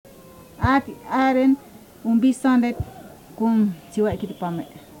aren un bisonde kun chiwa ki pame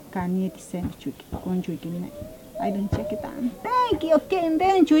kani ti sen chuki kun chuki ne ai dun cheki tan thank you ken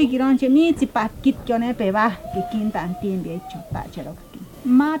den chui ki ron che mi ti pakit kyo ne pe ba ki kin tan tin de chota chero ki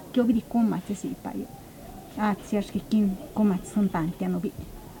mat kyo bi kun ma che si pa yo sias ki kin kun ma sun tan ke no bi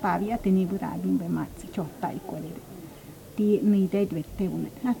pa via teni bura bimbe ma chota i ko le ti ni de vette un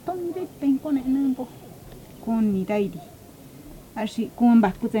na to ni de pen con en po con ni dai di así kun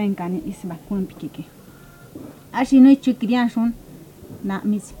ba ku zen kan is ba kun pikike así no chukrian son na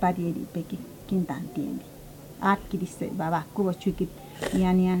mi si pa di peki kin tan tiende ki dise baba ku bo chukit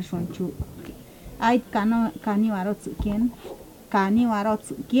yani an son chu ai kani waro tsuken kani waro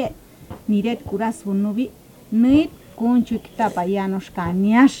tsukie ni red kuras bunubi ni kun chukita pa yanos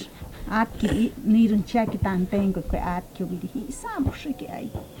kanias ki ni runcha ki tan tengo que ki bi sambo shike ai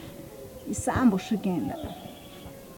sambo shike